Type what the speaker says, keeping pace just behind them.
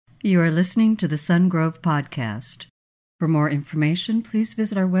You are listening to the Sungrove Podcast. For more information, please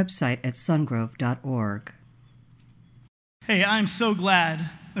visit our website at sungrove.org. Hey, I'm so glad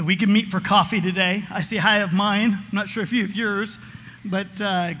that we can meet for coffee today. I see I have mine. I'm not sure if you have yours, but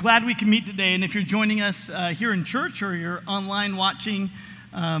glad we can meet today. And if you're joining us here in church or you're online watching,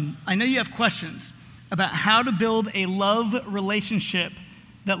 I know you have questions about how to build a love relationship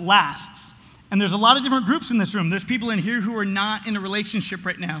that lasts. And there's a lot of different groups in this room. There's people in here who are not in a relationship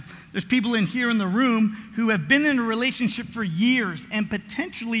right now. There's people in here in the room who have been in a relationship for years, and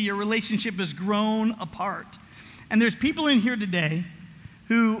potentially your relationship has grown apart. And there's people in here today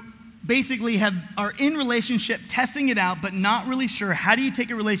who basically are in relationship, testing it out, but not really sure how do you take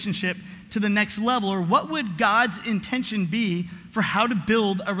a relationship to the next level, or what would God's intention be for how to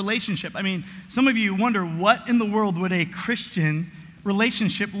build a relationship. I mean, some of you wonder, what in the world would a Christian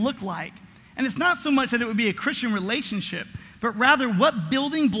relationship look like? And it's not so much that it would be a Christian relationship, but rather what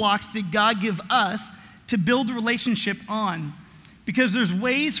building blocks did God give us to build a relationship on? Because there's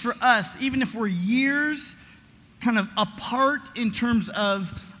ways for us, even if we're years kind of apart in terms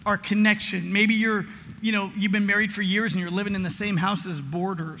of our connection. Maybe you've been married for years and you're living in the same house as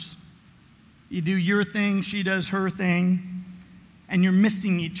boarders. You do your thing, she does her thing, and you're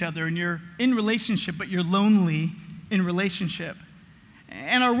missing each other, and you're in relationship, but you're lonely in relationship.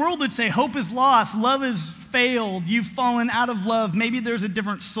 And our world would say hope is lost, love has failed, you've fallen out of love, maybe there's a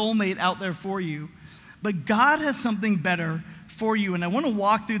different soulmate out there for you. But God has something better for you, and I want to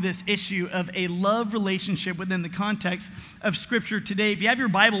walk through this issue of a love relationship within the context of Scripture today. If you have your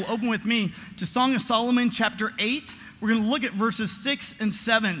Bible, open with me to Song of Solomon chapter 8. We're going to look at verses 6 and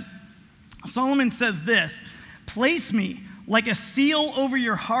 7. Solomon says this, "Place me like a seal over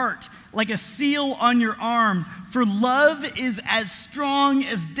your heart, like a seal on your arm, for love is as strong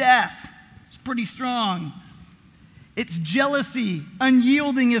as death." It's pretty strong. "It's jealousy,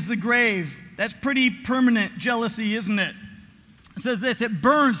 unyielding as the grave." That's pretty permanent jealousy, isn't it? It says this, "It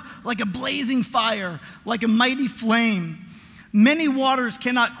burns like a blazing fire, like a mighty flame. Many waters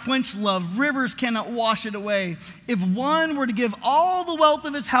cannot quench love, rivers cannot wash it away. If one were to give all the wealth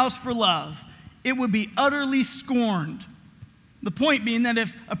of his house for love, it would be utterly scorned." The point being that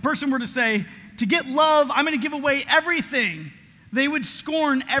if a person were to say, to get love, I'm going to give away everything, they would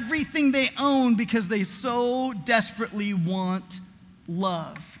scorn everything they own because they so desperately want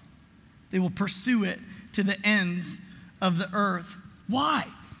love. They will pursue it to the ends of the earth. Why?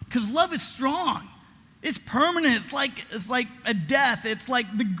 Because love is strong. It's permanent. It's like a death. It's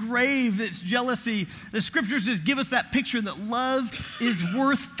like the grave. It's jealousy. The scriptures just give us that picture that love is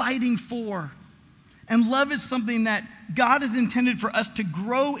worth fighting for. And love is something that God has intended for us to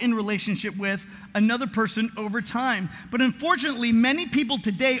grow in relationship with another person over time. But unfortunately, many people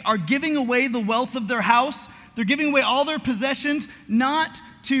today are giving away the wealth of their house. They're giving away all their possessions, not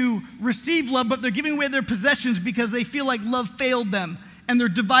to receive love, but they're giving away their possessions because they feel like love failed them. And they're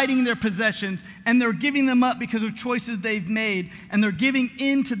dividing their possessions, and they're giving them up because of choices they've made, and they're giving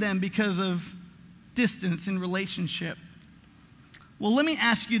in to them because of distance in relationship. Well, let me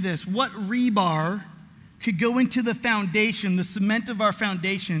ask you this. What rebar could go into the foundation, the cement of our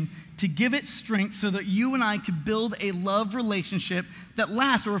foundation, to give it strength so that you and I could build a love relationship that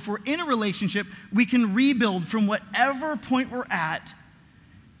lasts? Or if we're in a relationship, we can rebuild from whatever point we're at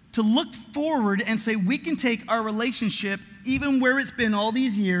to look forward and say we can take our relationship, even where it's been all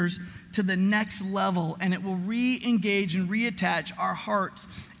these years, to the next level, and it will re-engage and reattach our hearts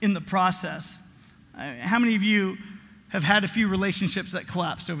in the process. How many of you have had a few relationships that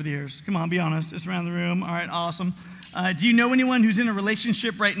collapsed over the years? Come on, be honest. It's around the room. All right, awesome. Do you know anyone who's in a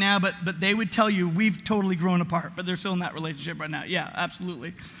relationship right now, but they would tell you, we've totally grown apart, but they're still in that relationship right now? Yeah,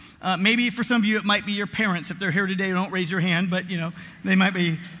 absolutely. Maybe for some of you, it might be your parents. If they're here today, don't raise your hand, but they might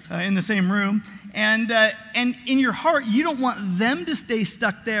be in the same room. And in your heart, you don't want them to stay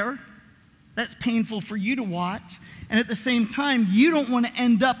stuck there. That's painful for you to watch. And at the same time, you don't want to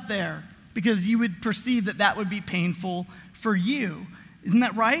end up there because you would perceive that would be painful for you. Isn't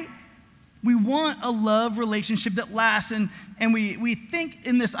that right? We want a love relationship that lasts. And we think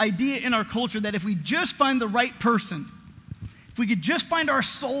in this idea in our culture that if we just find the right person, if we could just find our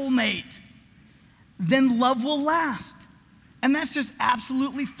soulmate, then love will last. And that's just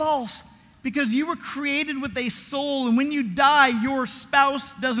absolutely false, because you were created with a soul, and when you die, your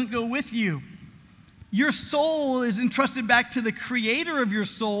spouse doesn't go with you. Your soul is entrusted back to the creator of your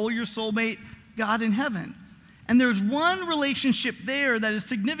soul, your soulmate, God in heaven. And there's one relationship there that is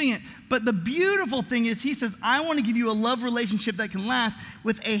significant. But the beautiful thing is, he says, I want to give you a love relationship that can last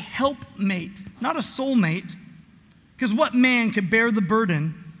with a helpmate, not a soulmate. Because what man could bear the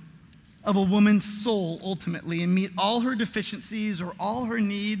burden of a woman's soul ultimately and meet all her deficiencies or all her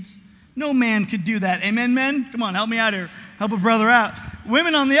needs. No man could do that. Amen, men? Come on, help me out here. Help a brother out.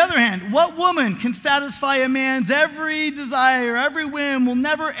 Women, on the other hand, what woman can satisfy a man's every desire, every whim, will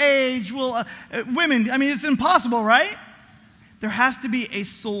never age, women, I mean, it's impossible, right? There has to be a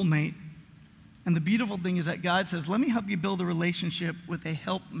soulmate. And the beautiful thing is that God says, let me help you build a relationship with a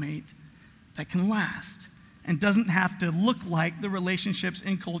helpmate that can last and doesn't have to look like the relationships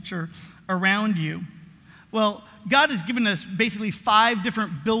in culture around you. Well, God has given us basically 5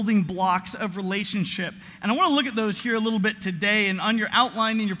 different building blocks of relationship. And I want to look at those here a little bit today. And on your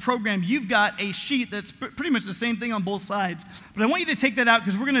outline in your program, you've got a sheet that's pretty much the same thing on both sides. But I want you to take that out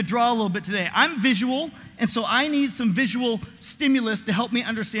because we're going to draw a little bit today. I'm visual, and so I need some visual stimulus to help me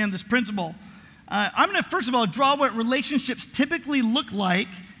understand this principle. I'm going to, first of all, draw what relationships typically look like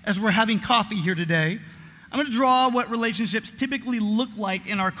as we're having coffee here today. I'm going to draw what relationships typically look like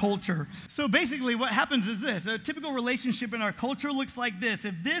in our culture. So basically what happens is this. A typical relationship in our culture looks like this.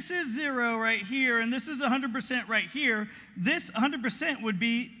 If this is 0 right here and this is 100% right here, this 100% would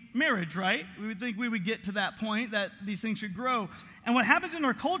be marriage, right? We would think we would get to that point that these things should grow. And what happens in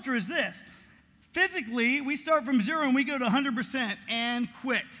our culture is this. Physically, we start from 0 and we go to 100% and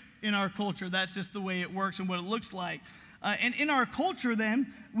quick in our culture. That's just the way it works and what it looks like. And in our culture,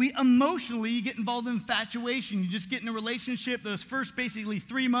 then, we emotionally get involved in infatuation. You just get in a relationship, those first basically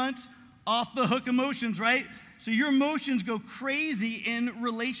 3 months, off the hook emotions, right? So your emotions go crazy in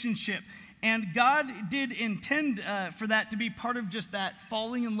relationship. And God did intend for that to be part of just that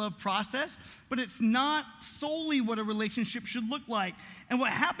falling in love process, but it's not solely what a relationship should look like. And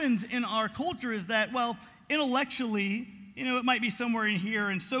what happens in our culture is that, well, intellectually, it might be somewhere in here,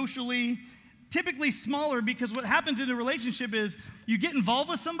 and socially, typically smaller, because what happens in a relationship is you get involved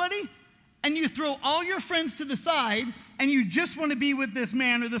with somebody and you throw all your friends to the side and you just want to be with this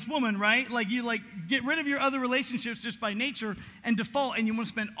man or this woman, right? Like you get rid of your other relationships just by nature and default, and you want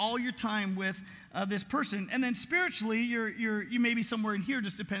to spend all your time with this person. And then spiritually, you may be somewhere in here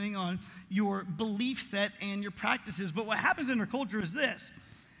just depending on your belief set and your practices. But what happens in our culture is this.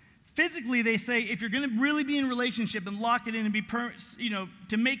 Physically, they say if you're going to really be in a relationship and lock it in and be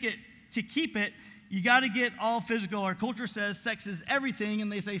to make it, to keep it, you got to get all physical. Our culture says sex is everything, and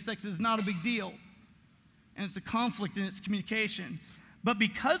they say sex is not a big deal. And it's a conflict in its communication. But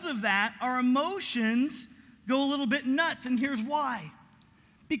because of that, our emotions go a little bit nuts, and here's why.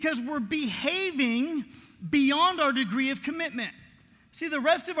 Because we're behaving beyond our degree of commitment. See, the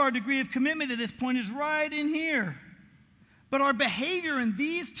rest of our degree of commitment at this point is right in here. But our behavior in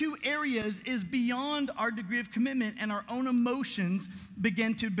these 2 areas is beyond our degree of commitment, and our own emotions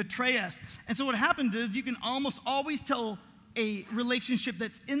begin to betray us. And so what happens is you can almost always tell a relationship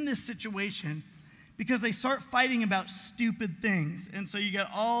that's in this situation because they start fighting about stupid things. And so you got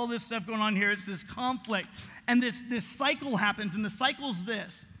all this stuff going on here. It's this conflict. And this cycle happens, and the cycle's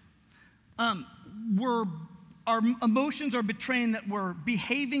this. Our emotions are betraying that we're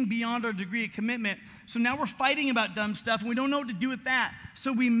behaving beyond our degree of commitment. So now we're fighting about dumb stuff, and we don't know what to do with that.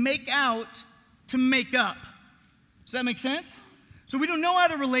 So we make out to make up. Does that make sense? So we don't know how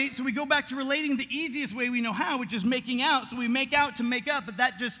to relate, so we go back to relating the easiest way we know how, which is making out. So we make out to make up, but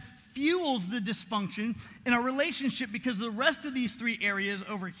that just fuels the dysfunction in our relationship because the rest of these 3 areas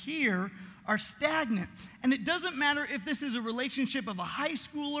over here are stagnant. And it doesn't matter if this is a relationship of a high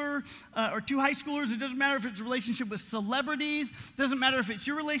schooler or 2 high schoolers. It doesn't matter if it's a relationship with celebrities. It doesn't matter if it's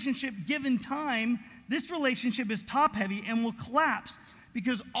your relationship given time. This relationship is top-heavy and will collapse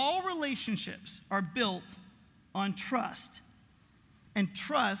because all relationships are built on trust. And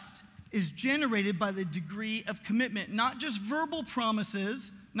trust is generated by the degree of commitment, not just verbal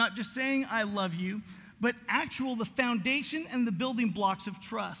promises, not just saying I love you, but the foundation and the building blocks of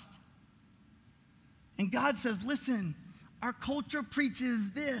trust. And God says, listen, our culture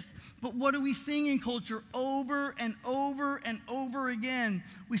preaches this, but what are we seeing in culture over and over and over again?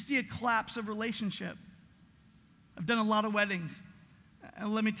 We see a collapse of relationship. I've done a lot of weddings.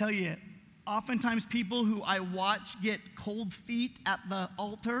 And let me tell you, oftentimes people who I watch get cold feet at the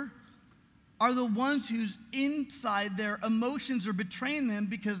altar are the ones whose inside their emotions are betraying them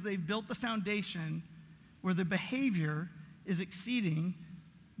because they've built the foundation where their behavior is exceeding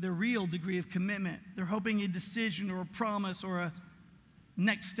their real degree of commitment. They're hoping a decision or a promise or a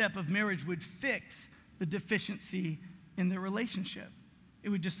next step of marriage would fix the deficiency in their relationship. It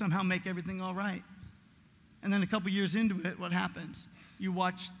would just somehow make everything all right. And then a couple years into it, what happens? You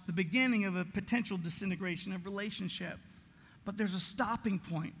watch the beginning of a potential disintegration of relationship. But there's a stopping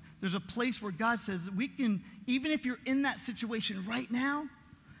point. There's a place where God says we can, even if you're in that situation right now,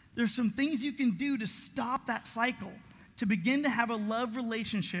 there's some things you can do to stop that cycle, to begin to have a love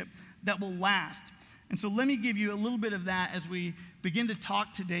relationship that will last. And so let me give you a little bit of that as we begin to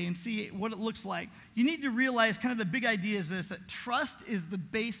talk today and see what it looks like. You need to realize kind of the big idea is this, that trust is the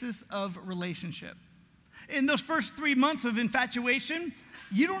basis of relationship. In those first 3 months of infatuation,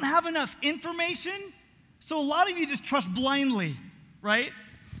 you don't have enough information, so a lot of you just trust blindly, right?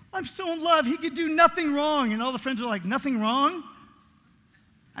 I'm so in love, he could do nothing wrong. And all the friends are like, nothing wrong?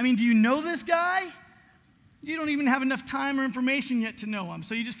 I mean, do you know this guy? You don't even have enough time or information yet to know him.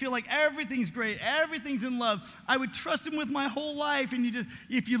 So you just feel like everything's great, everything's in love. I would trust him with my whole life. And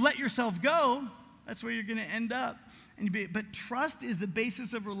if you let yourself go, that's where you're going to end up. But trust is the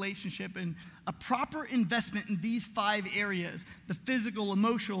basis of relationship, and a proper investment in these 5 areas, the physical,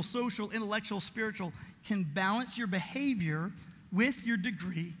 emotional, social, intellectual, spiritual, can balance your behavior with your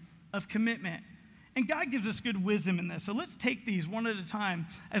degree of commitment. And God gives us good wisdom in this. So let's take these one at a time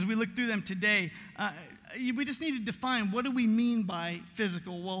as we look through them today. We just need to define, what do we mean by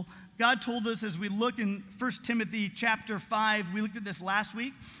physical? Well, God told us as we look in 1 Timothy chapter 5, we looked at this last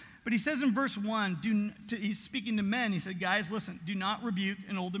week, but he says in verse 1, he's speaking to men, he said, guys, listen, do not rebuke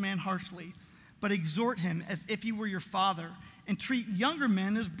an older man harshly, but exhort him as if he were your father, and treat younger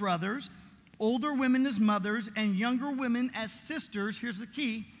men as brothers, older women as mothers, and younger women as sisters, here's the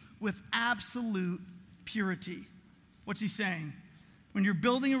key, with absolute purity. What's he saying? When you're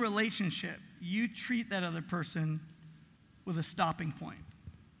building a relationship, you treat that other person with a stopping point,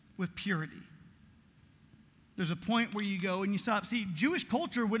 with purity. There's a point where you go and you stop. See, Jewish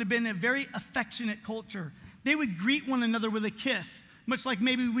culture would have been a very affectionate culture. They would greet one another with a kiss, much like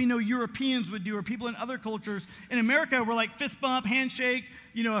maybe we know Europeans would do, or people in other cultures. In America, we're like fist bump, handshake,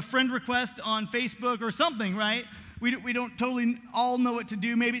 a friend request on Facebook or something, right? We don't totally all know what to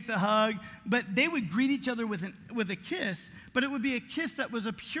do. Maybe it's a hug. But they would greet each other with a kiss, but it would be a kiss that was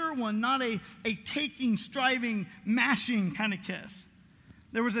a pure one, not a taking, striving, mashing kind of kiss.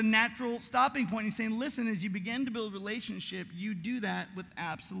 There was a natural stopping point. He's saying, listen, as you begin to build a relationship, you do that with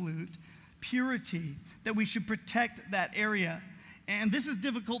absolute purity, that we should protect that area. And this is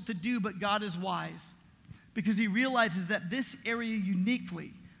difficult to do, but God is wise, because he realizes that this area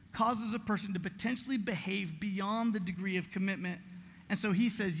uniquely causes a person to potentially behave beyond the degree of commitment. And so he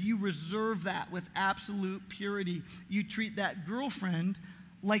says, you reserve that with absolute purity. You treat that girlfriend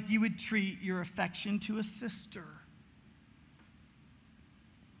like you would treat your affection to a sister.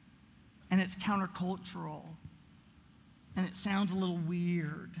 And it's countercultural. And it sounds a little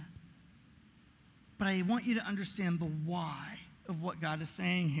weird. But I want you to understand the why of what God is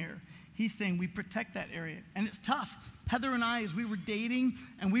saying here. He's saying we protect that area. And it's tough. Heather and I, as we were dating,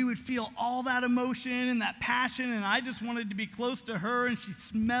 and we would feel all that emotion and that passion, and I just wanted to be close to her, and she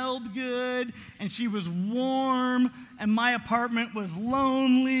smelled good, and she was warm, and my apartment was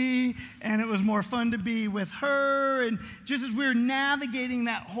lonely, and it was more fun to be with her. And just as we were navigating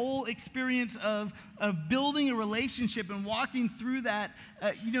that whole experience of building a relationship and walking through that,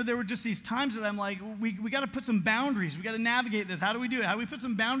 there were just these times that I'm like, we got to put some boundaries. We got to navigate this. How do we do it? How do we put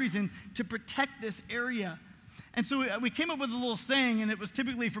some boundaries in to protect this area? And so we came up with a little saying, and it was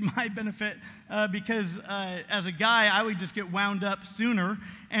typically for my benefit because as a guy, I would just get wound up sooner.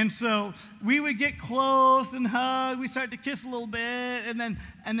 And so we would get close and hug. We start to kiss a little bit, and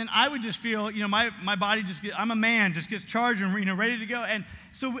then I would just feel, my body I'm a man, just gets charged and ready to go. And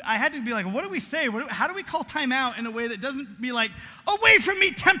so I had to be like, what do we say? How do we call time out in a way that doesn't be like, away from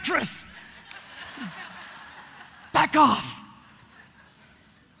me, temptress! Back off!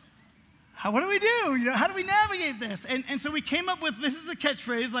 What do we do? How do we navigate this? And so we came up with, this is the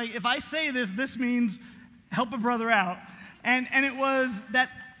catchphrase, like, if I say this means help a brother out. And it was that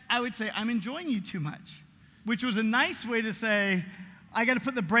I would say, I'm enjoying you too much, which was a nice way to say, I got to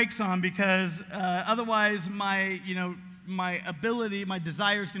put the brakes on because otherwise my ability, my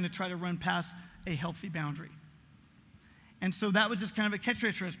desire is going to try to run past a healthy boundary. And so that was just kind of a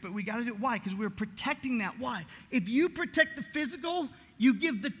catchphrase for us, but we got to do it. Why? Because we're protecting that. Why? If you protect the physical, you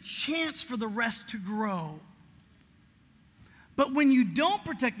give the chance for the rest to grow. But when you don't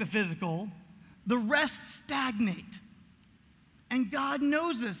protect the physical, the rest stagnate. And God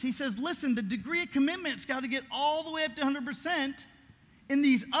knows this. He says, listen, the degree of commitment's got to get all the way up to 100% in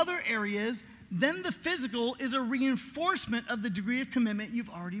these other areas. Then the physical is a reinforcement of the degree of commitment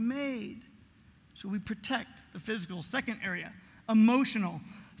you've already made. So we protect the physical. Second area, emotional.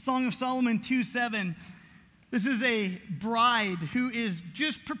 Song of Solomon 2:7. This is a bride who is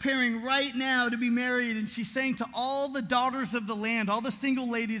just preparing right now to be married, and she's saying to all the daughters of the land, all the single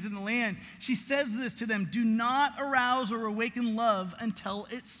ladies in the land, she says this to them, do not arouse or awaken love until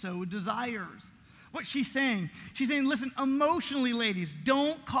it so desires. What's she saying? She's saying, listen, emotionally, ladies,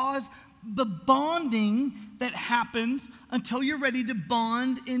 don't cause the bonding that happens until you're ready to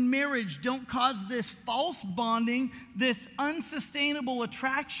bond in marriage. Don't cause this false bonding, this unsustainable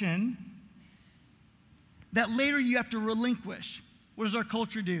attraction that later you have to relinquish. What does our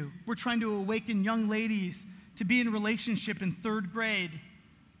culture do? We're trying to awaken young ladies to be in a relationship in 3rd grade.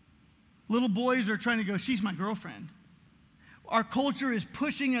 Little boys are trying to go, she's my girlfriend. Our culture is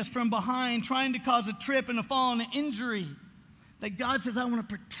pushing us from behind, trying to cause a trip and a fall and an injury that God says, I want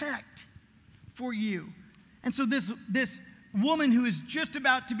to protect for you. And so this woman who is just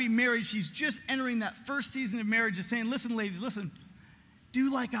about to be married, she's just entering that first season of marriage, is saying, listen, ladies, listen,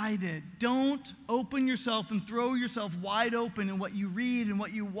 do like I did. Don't open yourself and throw yourself wide open in what you read and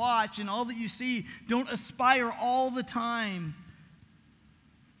what you watch and all that you see. Don't aspire all the time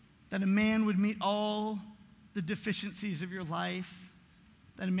that a man would meet all the deficiencies of your life,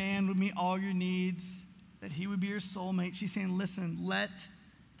 that a man would meet all your needs, that he would be your soulmate. She's saying, listen, let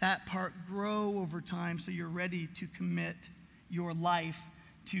that part grow over time so you're ready to commit your life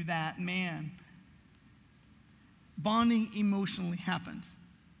to that man. Bonding emotionally happens.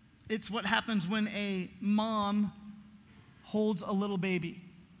 It's what happens when a mom holds a little baby.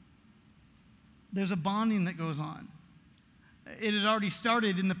 There's a bonding that goes on. It had already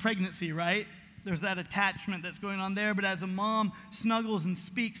started in the pregnancy, right? There's that attachment that's going on there, but as a mom snuggles and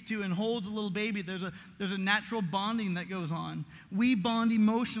speaks to and holds a little baby, there's a natural bonding that goes on. We bond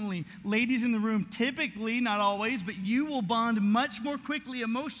emotionally. Ladies in the room, typically, not always, but you will bond much more quickly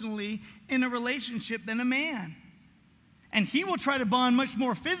emotionally in a relationship than a man. And he will try to bond much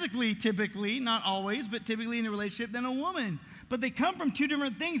more physically, typically, not always, but typically in a relationship than a woman. But they come from two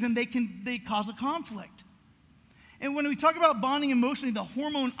different things, and they cause a conflict. And when we talk about bonding emotionally, the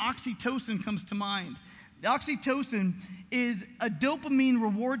hormone oxytocin comes to mind. The oxytocin is a dopamine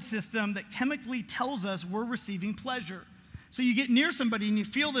reward system that chemically tells us we're receiving pleasure. So you get near somebody and you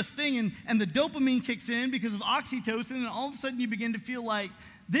feel this thing, and the dopamine kicks in because of oxytocin, and all of a sudden you begin to feel like,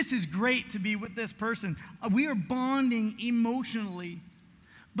 this is great to be with this person. We are bonding emotionally.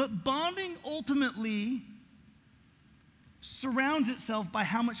 But bonding ultimately surrounds itself by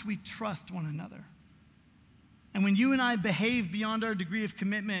how much we trust one another. And when you and I behave beyond our degree of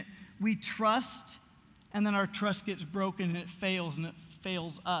commitment, we trust, and then our trust gets broken, and it fails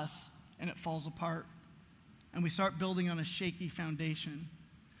us, and it falls apart. And we start building on a shaky foundation.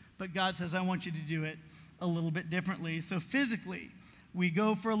 But God says, I want you to do it a little bit differently. So physically, we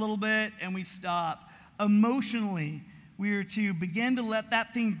go for a little bit, and we stop. Emotionally, we are to begin to let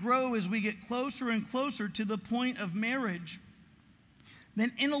that thing grow as we get closer and closer to the point of marriage.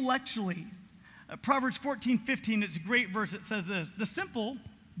 Then intellectually, Proverbs 14:15, it's a great verse. It says this: the simple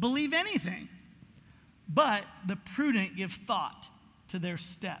believe anything, but the prudent give thought to their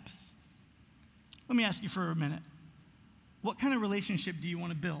steps. Let me ask you for a minute. What kind of relationship do you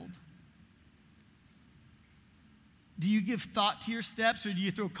want to build? Do you give thought to your steps, or do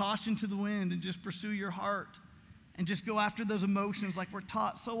you throw caution to the wind and just pursue your heart and just go after those emotions like we're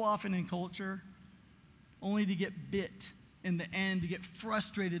taught so often in culture, only to get bit in the end, to get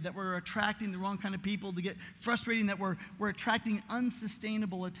frustrated that we're attracting the wrong kind of people, to get frustrating that we're attracting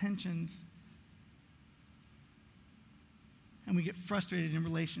unsustainable attentions, and we get frustrated in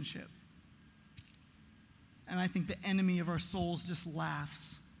relationship. And I think the enemy of our souls just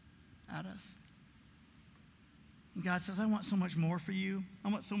laughs at us. And God says, I want so much more for you. I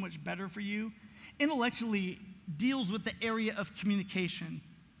want so much better for you. Intellectually deals with the area of communication.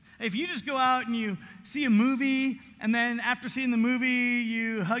 If you just go out and you see a movie, and then after seeing the movie,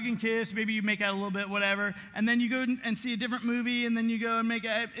 you hug and kiss, maybe you make out a little bit, whatever, and then you go and see a different movie, and then you go and make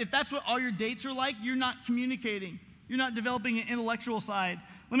out. If that's what all your dates are like, you're not communicating. You're not developing an intellectual side.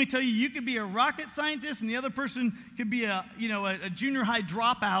 Let me tell you, you could be a rocket scientist, and the other person could be a junior high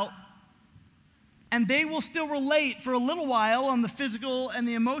dropout, and they will still relate for a little while on the physical and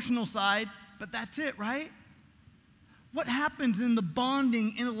the emotional side, but that's it, right? What happens in the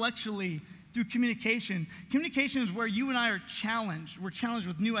bonding intellectually through communication? Communication is where you and I are challenged. We're challenged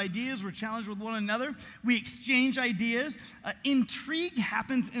with new ideas. We're challenged with one another. We exchange ideas. Intrigue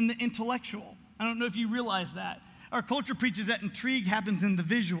happens in the intellectual. I don't know if you realize that. Our culture preaches that intrigue happens in the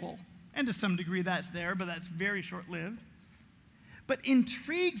visual. And to some degree that's there, but that's very short-lived. But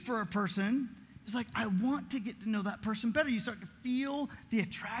intrigue for a person is like, I want to get to know that person better. You start to feel the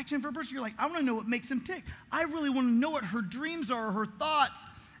attraction for a person. You're like, I want to know what makes them tick. I really want to know what her dreams are, her thoughts.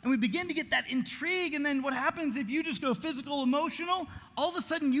 And we begin to get that intrigue. And then what happens if you just go physical, emotional? All of a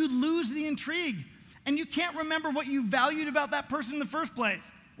sudden you lose the intrigue. And you can't remember what you valued about that person in the first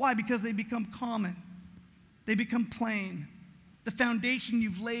place. Why? Because they become common. They become plain. The foundation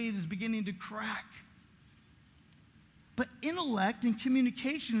you've laid is beginning to crack. But intellect and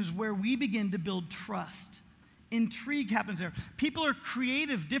communication is where we begin to build trust. Intrigue happens there. People are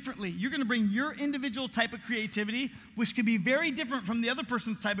creative differently. You're going to bring your individual type of creativity, which could be very different from the other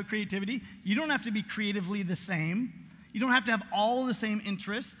person's type of creativity. You don't have to be creatively the same. You don't have to have all the same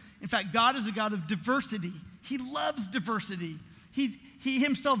interests. In fact, God is a God of diversity. He loves diversity. He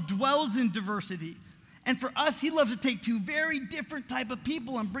himself dwells in diversity. And for us, he loves to take two very different type of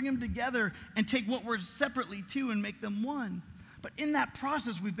people and bring them together and take what we're separately two and make them one. But in that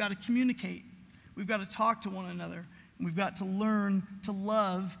process, we've got to communicate. We've got to talk to one another. And we've got to learn to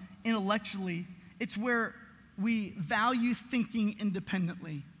love intellectually. It's where we value thinking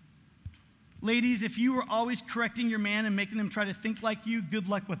independently. Ladies, if you were always correcting your man and making him try to think like you, good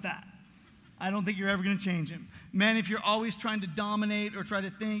luck with that. I don't think you're ever going to change him. Men, if you're always trying to dominate or try to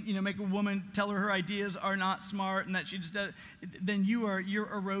think, make a woman tell her ideas are not smart and that she just does, then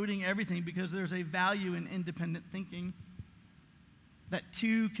you're eroding everything, because there's a value in independent thinking. That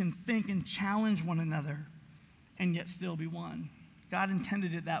two can think and challenge one another and yet still be one. God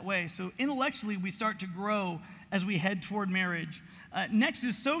intended it that way. So intellectually, we start to grow as we head toward marriage. Next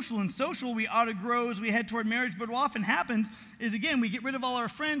is social. In social, we ought to grow as we head toward marriage. But what often happens is, again, we get rid of all our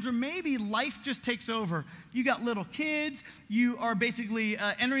friends, or maybe life just takes over. You got little kids. You are basically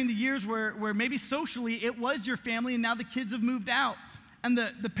entering the years where maybe socially it was your family, and now the kids have moved out. And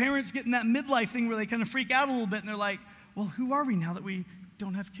the parents get in that midlife thing where they kind of freak out a little bit, and they're like, well, who are we now that we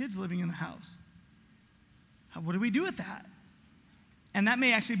don't have kids living in the house? What do we do with that? And that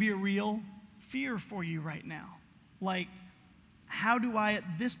may actually be a real fear for you right now. Like, how do I, at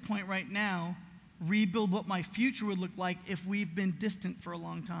this point right now, rebuild what my future would look like if we've been distant for a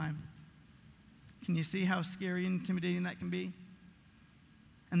long time? Can you see how scary and intimidating that can be?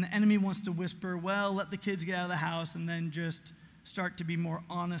 And the enemy wants to whisper, well, let the kids get out of the house, and then just start to be more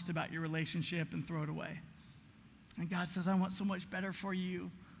honest about your relationship and throw it away. And God says, I want so much better for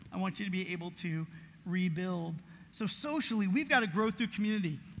you. I want you to be able to rebuild. So socially, we've got to grow through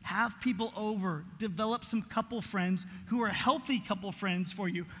community. Have people over. Develop some couple friends who are healthy couple friends for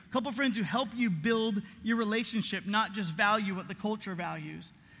you. Couple friends who help you build your relationship, not just value what the culture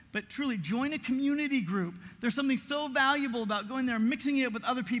values. But truly, join a community group. There's something so valuable about going there and mixing it with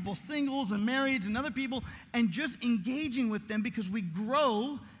other people, singles and marrieds and other people, and just engaging with them, because we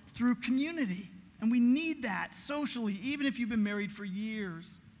grow through community. And we need that socially, even if you've been married for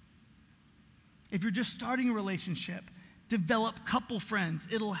years. If you're just starting a relationship, develop couple friends.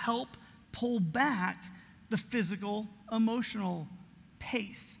 It'll help pull back the physical, emotional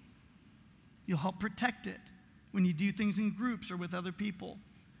pace. You'll help protect it when you do things in groups or with other people.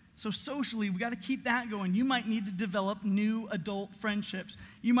 So socially, we got to keep that going. You might need to develop new adult friendships.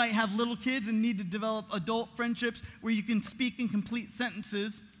 You might have little kids and need to develop adult friendships where you can speak in complete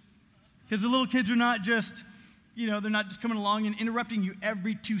sentences, because the little kids are not just, they're not just coming along and interrupting you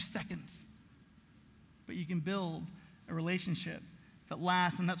every 2 seconds. But you can build a relationship that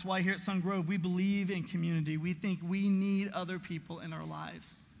lasts. And that's why here at Sun Grove, we believe in community. We think we need other people in our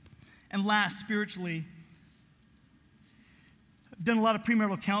lives. And last, spiritually, I've done a lot of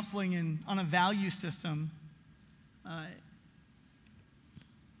premarital counseling on a value system.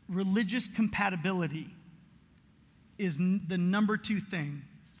 Religious compatibility is the number 2 thing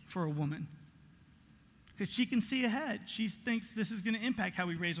for a woman, because she can see ahead. She thinks this is going to impact how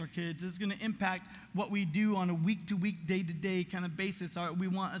we raise our kids. This is going to impact what we do on a week-to-week, day-to-day kind of basis. We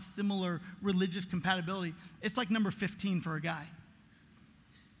want a similar religious compatibility. It's like number 15 for a guy.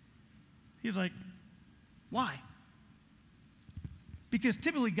 He's like, why? Because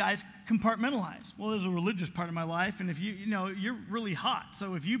typically guys compartmentalize. Well, there's a religious part of my life, and if you're really hot.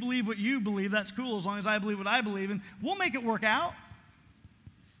 So if you believe what you believe, that's cool, as long as I believe what I believe, and we'll make it work out.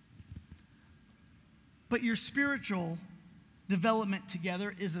 But your spiritual development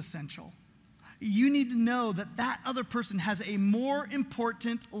together is essential. You need to know that other person has a more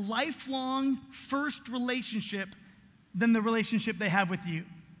important, lifelong, first relationship than the relationship they have with you.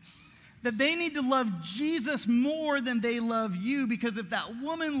 That they need to love Jesus more than they love you, because if that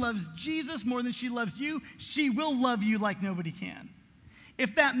woman loves Jesus more than she loves you, she will love you like nobody can.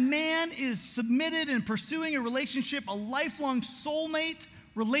 If that man is submitted and pursuing a relationship, a lifelong soulmate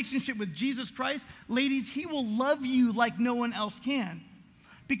relationship with Jesus Christ, ladies, he will love you like no one else can,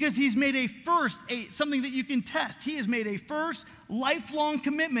 because he's made something that you can test. He has made a first lifelong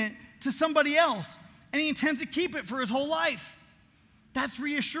commitment to somebody else, and he intends to keep it for his whole life. That's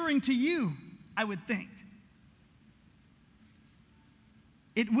reassuring to you, I would think.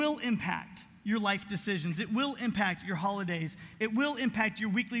 It will impact your life decisions. It will impact your holidays. It will impact your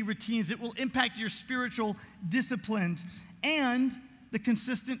weekly routines. It will impact your spiritual disciplines and the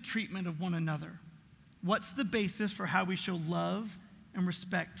consistent treatment of one another. What's the basis for how we show love and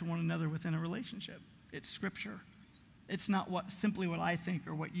respect to one another within a relationship? It's Scripture. It's not simply what I think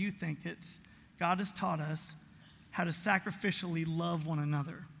or what you think. It's God has taught us how to sacrificially love one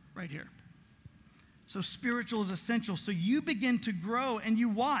another right here. So spiritual is essential. So you begin to grow and you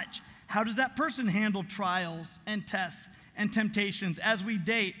watch. How does that person handle trials and tests and temptations as we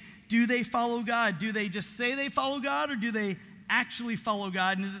date? Do they follow God? Do they just say they follow God, or do they actually follow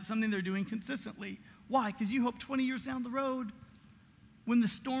God? And is it something they're doing consistently? Why? Because you hope 20 years down the road, when the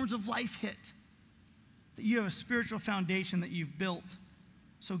storms of life hit, that you have a spiritual foundation that you've built.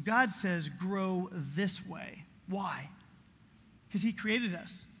 So God says, grow this way. Why? Because he created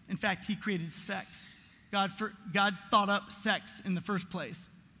us. In fact, he created sex. God thought up sex in the first place.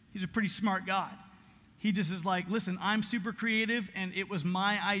 He's a pretty smart God. He just is like, listen, I'm super creative, and it was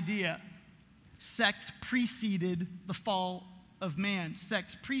my idea. Sex preceded the fall of man.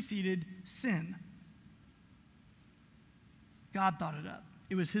 Sex preceded sin. God thought it up.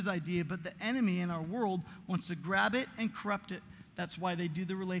 It was his idea, but the enemy in our world wants to grab it and corrupt it. That's why they do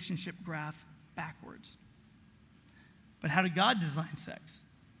the relationship graph backwards. But how did God design sex?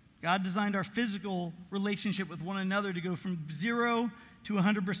 God designed our physical relationship with one another to go from 0 to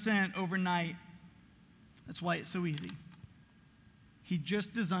 100% overnight. That's why it's so easy. He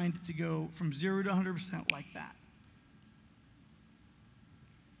just designed it to go from 0 to 100% like that.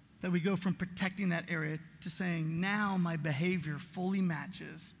 That we go from protecting that area to saying, now my behavior fully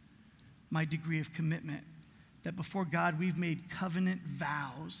matches my degree of commitment. That before God, we've made covenant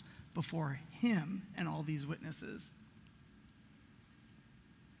vows before him and all these witnesses.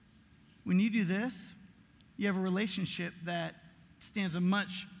 When you do this, you have a relationship that stands a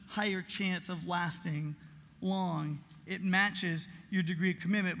much higher chance of lasting long. It matches your degree of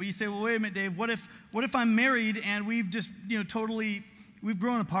commitment. But you say, well, wait a minute, Dave, what if I'm married and we've just, we've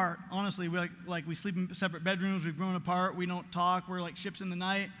grown apart. Honestly, we sleep in separate bedrooms, we've grown apart, we don't talk, we're like ships in the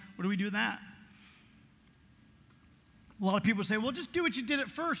night. What do we do with that? A lot of people say, well, just do what you did at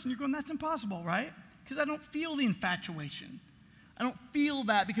first. And you're going, that's impossible, right? Because I don't feel the infatuation. I don't feel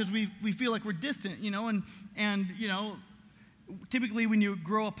that because we feel like we're distant, and typically when you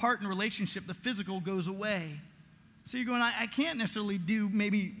grow apart in a relationship, the physical goes away. So you're going, I can't necessarily do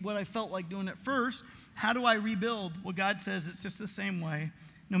maybe what I felt like doing at first. How do I rebuild? Well, God says it's just the same way.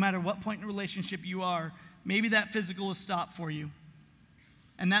 No matter what point in a relationship you are, maybe that physical is stopped for you.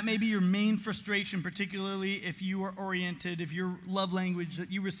 And that may be your main frustration, particularly if you are oriented, if your love language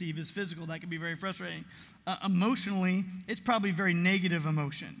that you receive is physical. That can be very frustrating. Emotionally, it's probably very negative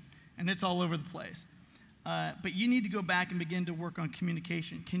emotion, and it's all over the place. But you need to go back and begin to work on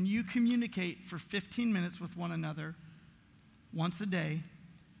communication. Can you communicate for 15 minutes with one another once a day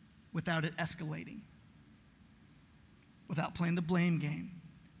without it escalating? Without playing the blame game?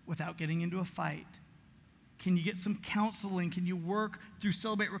 Without getting into a fight? Can you get some counseling? Can you work through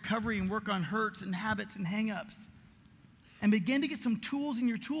Celebrate Recovery and work on hurts and habits and hang-ups? And begin to get some tools in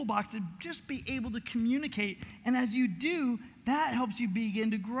your toolbox to just be able to communicate. And as you do, that helps you begin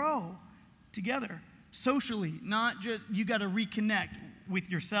to grow together. Socially, not just, you got to reconnect with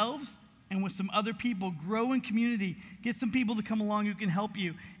yourselves and with some other people. Grow in community. Get some people to come along who can help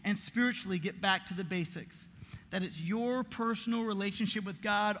you. And spiritually, get back to the basics. That it's your personal relationship with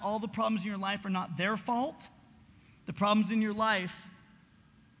God. All the problems in your life are not their fault. The problems in your life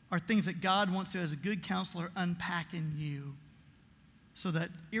are things that God wants to, as a good counselor, unpack in you. So that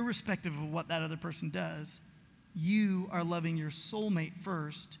irrespective of what that other person does, you are loving your soulmate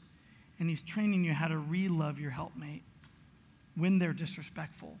first, and he's training you how to re-love your helpmate when they're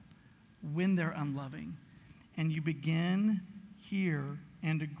disrespectful, when they're unloving. And you begin here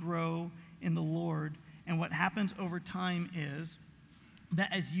and to grow in the Lord. And what happens over time is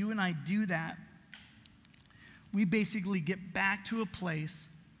that as you and I do that, we basically get back to a place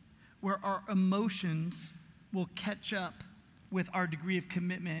where our emotions will catch up with our degree of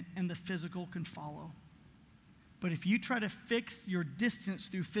commitment and the physical can follow. But if you try to fix your distance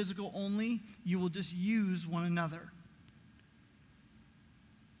through physical only, you will just use one another.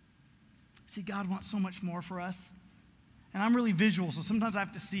 See, God wants so much more for us. And I'm really visual, so sometimes I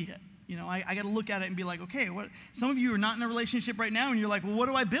have to see it. I got to look at it and be like, okay, what? Some of you are not in a relationship right now, and you're like, well, what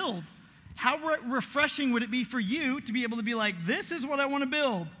do I build? How refreshing would it be for you to be able to be like, this is what I want to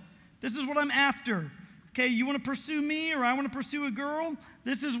build. This is what I'm after. Okay, you want to pursue me, or I want to pursue a girl?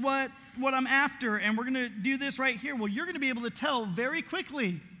 This is what I'm after, and we're going to do this right here. Well, you're going to be able to tell very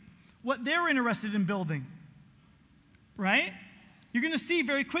quickly what they're interested in building, right? You're going to see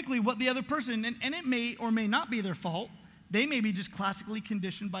very quickly what the other person, and it may or may not be their fault. They may be just classically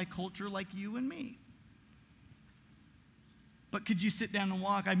conditioned by culture like you and me. but could you sit down and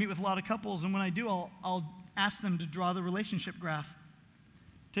walk? I meet with a lot of couples, and when I do, I'll ask them to draw the relationship graph.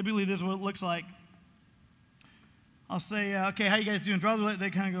 Typically, this is what it looks like. I'll say, okay, how you guys doing? Draw the, they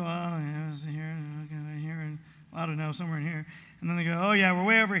kind of go, oh, yeah, it's here, okay, here, and I don't know, somewhere in here. And then they go, oh, yeah, we're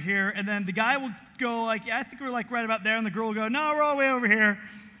way over here. And then the guy will go like, yeah, I think we're like right about there. And the girl will go, no, we're all way over here.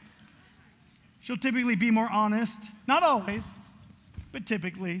 She'll typically be more honest. Not always, but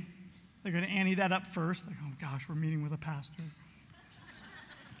typically. They're going to ante that up first. Like, oh, gosh, we're meeting with a pastor.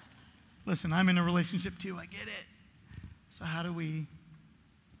 Listen, I'm in a relationship too. I get it. So how do we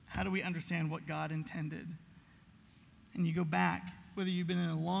understand what God intended? And you go back, whether you've been in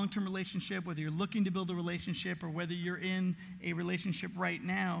a long-term relationship, whether you're looking to build a relationship, or whether you're in a relationship right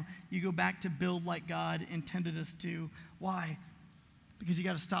now, you go back to build like God intended us to. Why? Because you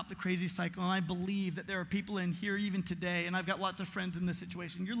got to stop the crazy cycle. And I believe that there are people in here even today, and I've got lots of friends in this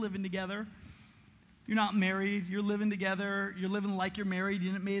situation. You're living together. You're not married. You're living together. You're living like you're married,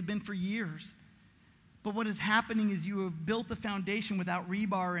 and it may have been for years. But what is happening is you have built a foundation without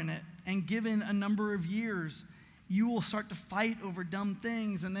rebar in it, and given a number of years, you will start to fight over dumb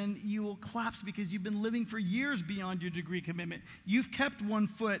things, and then you will collapse because you've been living for years beyond your degree commitment. You've kept one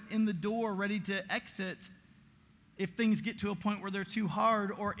foot in the door ready to exit if things get to a point where they're too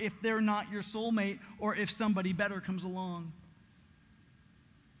hard, or if they're not your soulmate, or if somebody better comes along.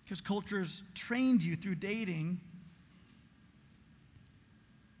 Because culture's trained you through dating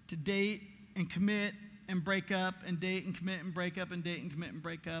to date and commit and break up and date and commit and break up and date and commit and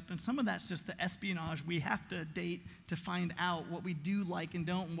break up. And some of that's just the espionage. We have to date to find out what we do like and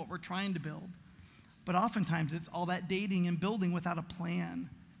don't and what we're trying to build. But oftentimes it's all that dating and building without a plan.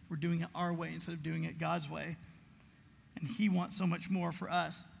 We're doing it our way instead of doing it God's way. And He wants so much more for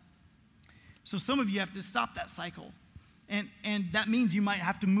us. So some of you have to stop that cycle. And that means you might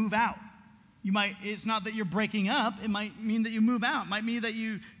have to move out. It's not that you're breaking up. It might mean that you move out. It might mean that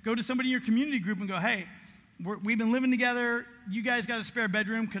you go to somebody in your community group and go, hey, we've been living together. You guys got a spare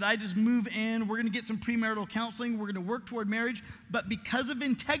bedroom. Could I just move in? We're going to get some premarital counseling. We're going to work toward marriage. But because of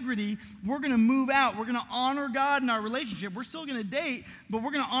integrity, we're going to move out. We're going to honor God in our relationship. We're still going to date, but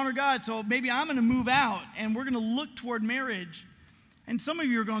we're going to honor God. So maybe I'm going to move out, and we're going to look toward marriage. And some of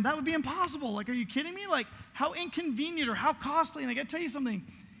you are going, that would be impossible. Like, are you kidding me? Like, how inconvenient or how costly? And I got to tell you something.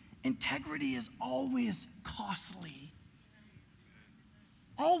 Integrity is always costly.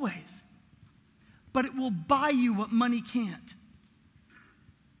 Always. But it will buy you what money can't.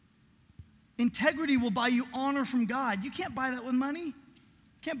 Integrity will buy you honor from God. You can't buy that with money. You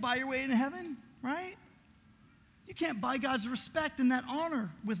can't buy your way into heaven, right? You can't buy God's respect and that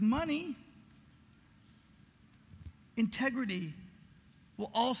honor with money. Integrity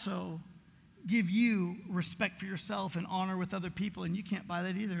will also give you respect for yourself and honor with other people, and you can't buy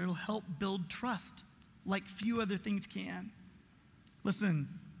that either. It'll help build trust like few other things can. Listen,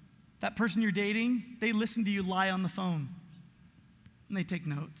 that person you're dating, they listen to you lie on the phone, and they take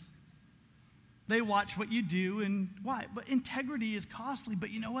notes. They watch what you do, and why? But integrity is costly,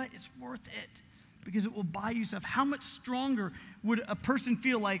 but you know what? It's worth it because it will buy you stuff. How much stronger would a person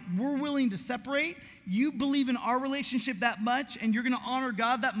feel like we're willing to separate? You believe in our relationship that much, and you're going to honor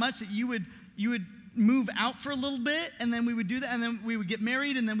God that much that you would move out for a little bit, and then we would do that, and then we would get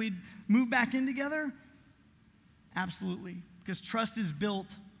married, and then we'd move back in together? Absolutely, because trust is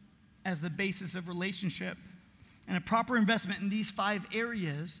built as the basis of relationship. And a proper investment in these 5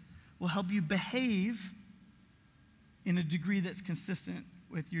 areas will help you behave in a degree that's consistent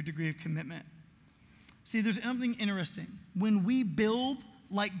with your degree of commitment. See, there's something interesting. When we build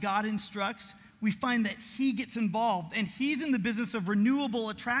like God instructs, we find that He gets involved, and He's in the business of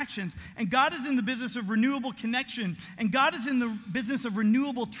renewable attractions, and God is in the business of renewable connection, and God is in the business of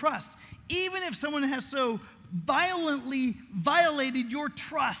renewable trust. Even if someone has so violently violated your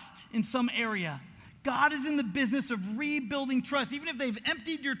trust in some area, God is in the business of rebuilding trust. Even if they've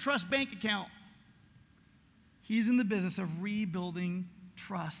emptied your trust bank account, He's in the business of rebuilding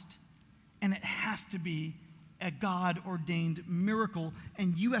trust. And it has to be a God-ordained miracle,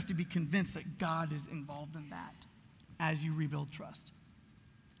 and you have to be convinced that God is involved in that as you rebuild trust.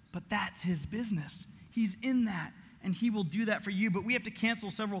 But that's His business. He's in that, and He will do that for you. But we have to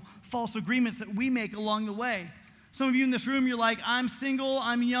cancel several false agreements that we make along the way. Some of you in this room, you're like, I'm single,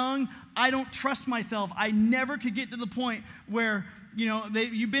 I'm young, I don't trust myself. I never could get to the point where,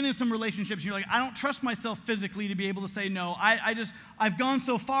 you've been in some relationships, and you're like, I don't trust myself physically to be able to say no. I've gone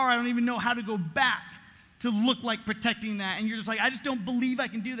so far, I don't even know how to go back to look like protecting that. And you're just like, I just don't believe I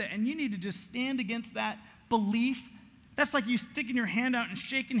can do that. And you need to just stand against that belief. That's like you sticking your hand out and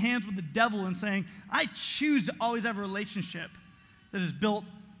shaking hands with the devil and saying, I choose to always have a relationship that is built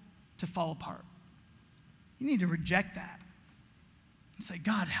to fall apart. You need to reject that. and say,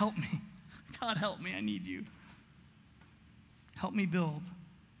 God, help me. God, help me. I need you. Help me build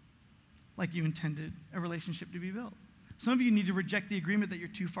like you intended a relationship to be built. Some of you need to reject the agreement that you're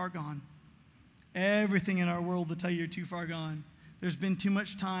too far gone. Everything in our world will tell you you're too far gone. There's been too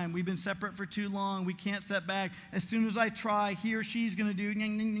much time. We've been separate for too long. We can't step back. As soon as I try, he or she's going to do,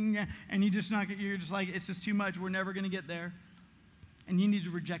 and you're just like, it's just too much. We're never going to get there. And you need to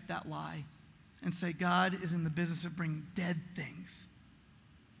reject that lie and say, God is in the business of bringing dead things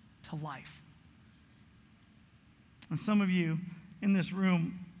to life. And some of you in this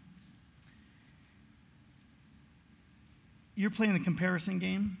room, you're playing the comparison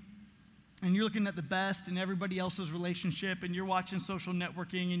game, and you're looking at the best in everybody else's relationship, and you're watching social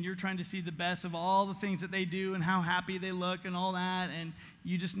networking, and you're trying to see the best of all the things that they do and how happy they look and all that, and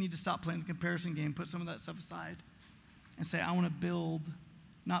you just need to stop playing the comparison game, put some of that stuff aside, and say, I want to build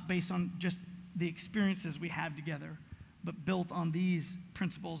not based on just the experiences we have together, but built on these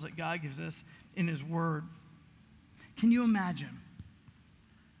principles that God gives us in his word. Can you imagine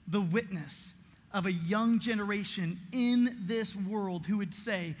the witness of a young generation in this world who would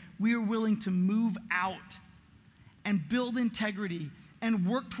say, we are willing to move out and build integrity and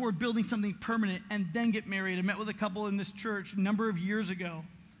work toward building something permanent and then get married? I met with a couple in this church a number of years ago.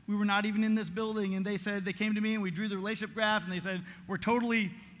 We were not even in this building, and they came to me and we drew the relationship graph, and they said, we're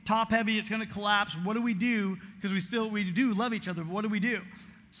totally top heavy, it's going to collapse. What do we do? Because we do love each other, but what do we do?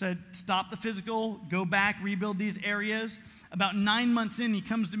 Said, stop the physical, go back, rebuild these areas. About 9 months in, he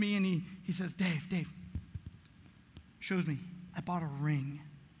comes to me and he says, Dave, shows me, I bought a ring.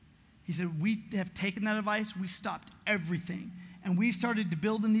 He said, we have taken that advice, we stopped everything, and we started to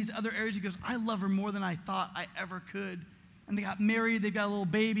build in these other areas. He goes, I love her more than I thought I ever could. And they got married, they've got a little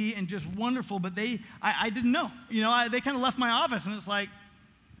baby, and just wonderful, but I didn't know. They kind of left my office, and it's like,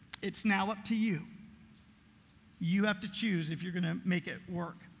 it's now up to you. You have to choose if you're going to make it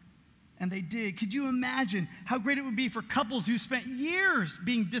work. And they did. Could you imagine how great it would be for couples who spent years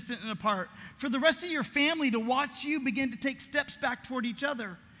being distant and apart, for the rest of your family to watch you begin to take steps back toward each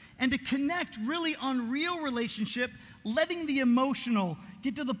other and to connect really on real relationship, letting the emotional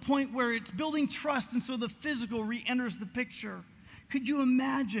get to the point where it's building trust, and so the physical re-enters the picture? Could you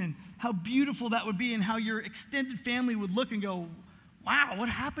imagine how beautiful that would be and how your extended family would look and go, wow, what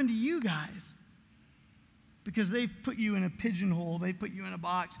happened to you guys? Because they've put you in a pigeonhole, they've put you in a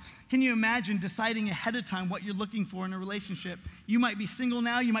box. Can you imagine deciding ahead of time what you're looking for in a relationship? You might be single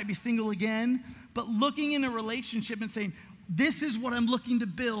now, you might be single again, but looking in a relationship and saying, this is what I'm looking to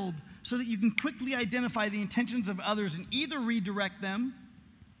build, so that you can quickly identify the intentions of others and either redirect them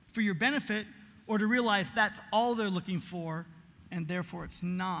for your benefit, or to realize that's all they're looking for, and therefore it's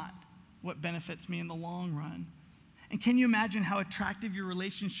not what benefits me in the long run. And can you imagine how attractive your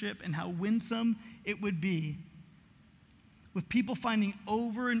relationship and how winsome it would be with people finding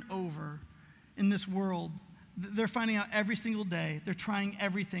over and over in this world, they're finding out every single day, they're trying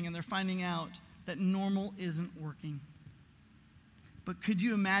everything, and they're finding out that normal isn't working. But could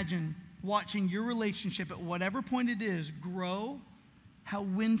you imagine watching your relationship at whatever point it is grow, how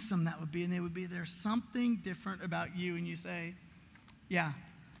winsome that would be? And they would be, there's something different about you. And you say, yeah,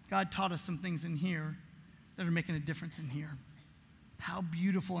 God taught us some things in here that are making a difference in here. How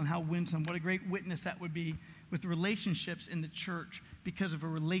beautiful and how winsome. What a great witness that would be with relationships in the church because of a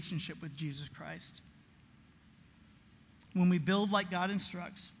relationship with Jesus Christ. When we build like God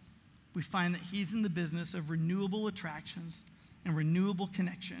instructs, we find that he's in the business of renewable attractions and renewable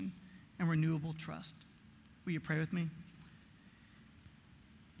connection and renewable trust. Will you pray with me?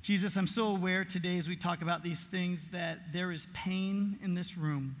 Jesus, I'm so aware today as we talk about these things that there is pain in this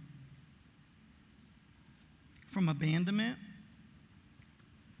room from abandonment,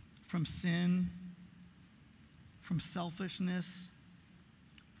 from sin, from selfishness,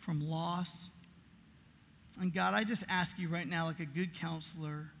 from loss. And God, I just ask you right now, like a good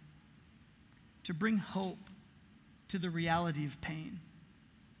counselor, to bring hope to the reality of pain.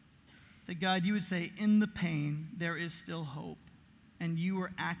 That God, you would say, in the pain, there is still hope. And you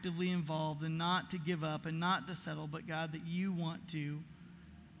are actively involved, and not to give up and not to settle, but God, that you want to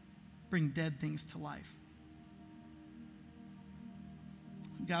bring dead things to life.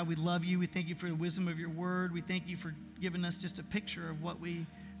 God, we love you. We thank you for the wisdom of your word. We thank you for giving us just a picture of what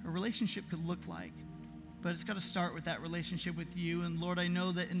a relationship could look like. But it's got to start with that relationship with you. And Lord, I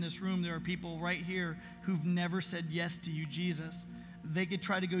know that in this room there are people right here who've never said yes to you, Jesus. They could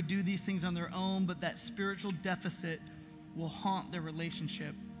try to go do these things on their own, but that spiritual deficit will haunt their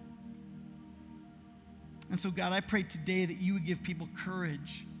relationship. And so, God, I pray today that you would give people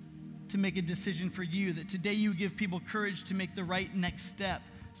courage to make a decision for you, that today you would give people courage to make the right next step.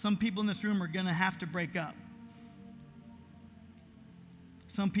 Some people in this room are going to have to break up.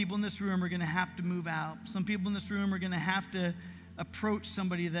 Some people in this room are going to have to move out. Some people in this room are going to have to approach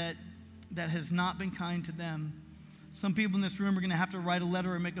somebody that has not been kind to them. Some people in this room are going to have to write a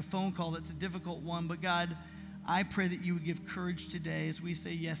letter or make a phone call that's a difficult one. But God, I pray that you would give courage today as we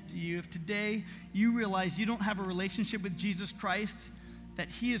say yes to you. If today you realize you don't have a relationship with Jesus Christ, that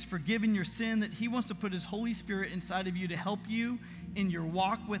he has forgiven your sin, that he wants to put his Holy Spirit inside of you to help you in your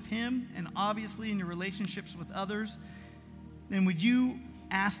walk with him and obviously in your relationships with others, then would you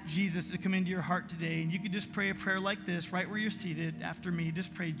ask Jesus to come into your heart today? And you could just pray a prayer like this right where you're seated after me.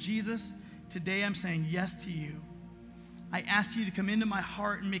 Just pray, Jesus, today I'm saying yes to you. I ask you to come into my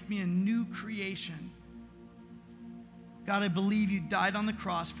heart and make me a new creation. God, I believe you died on the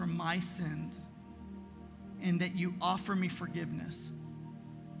cross for my sins and that you offer me forgiveness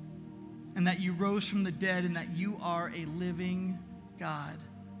and that you rose from the dead and that you are a living God.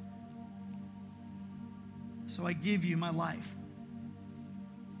 So I give you my life.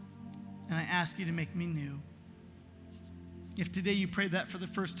 And I ask you to make me new. If today you prayed that for the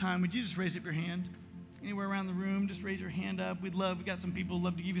first time, would you just raise up your hand? Anywhere around the room, just raise your hand up. We've got some people who'd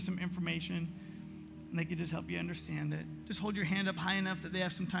love to give you some information, and they could just help you understand it. Just hold your hand up high enough that they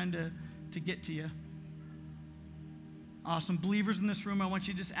have some time to get to you. Awesome. Believers in this room, I want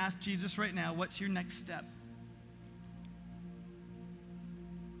you to just ask Jesus right now, what's your next step?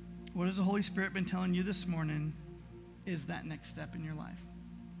 What has the Holy Spirit been telling you this morning is that next step in your life?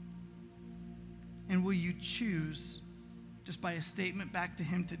 And will you choose, just by a statement back to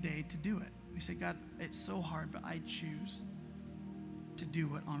him today, to do it? We say, God, it's so hard, but I choose to do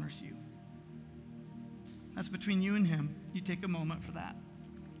what honors you. That's between you and him. You take a moment for that.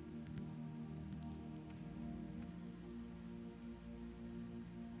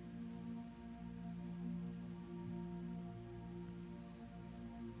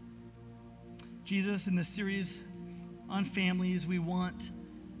 Jesus, in this series on families, we want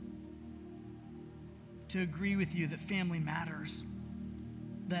to agree with you that family matters,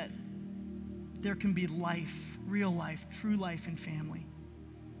 that there can be life, real life, true life in family.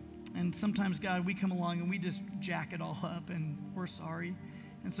 And sometimes, God, we come along and we just jack it all up and we're sorry.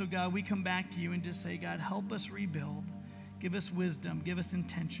 And so, God, we come back to you and just say, God, help us rebuild. Give us wisdom. Give us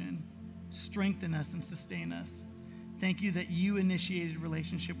intention. Strengthen us and sustain us. Thank you that you initiated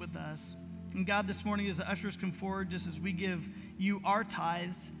relationship with us. And God, this morning as the ushers come forward, just as we give you our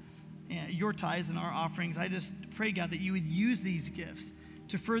tithes, your tithes and our offerings, I just pray, God, that you would use these gifts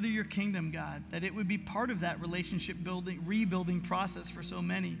to further your kingdom, God, that it would be part of that relationship building, rebuilding process for so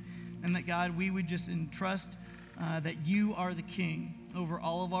many. And that, God, we would just entrust that you are the king over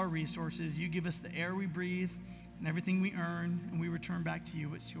all of our resources. You give us the air we breathe and everything we earn, and we return back to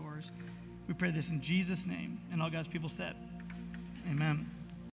you. It's yours. We pray this in Jesus' name. And all God's people said, amen.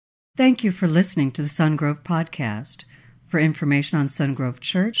 Thank you for listening to the Sungrove Podcast. For information on Sungrove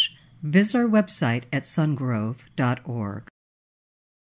Church, visit our website at sungrove.org.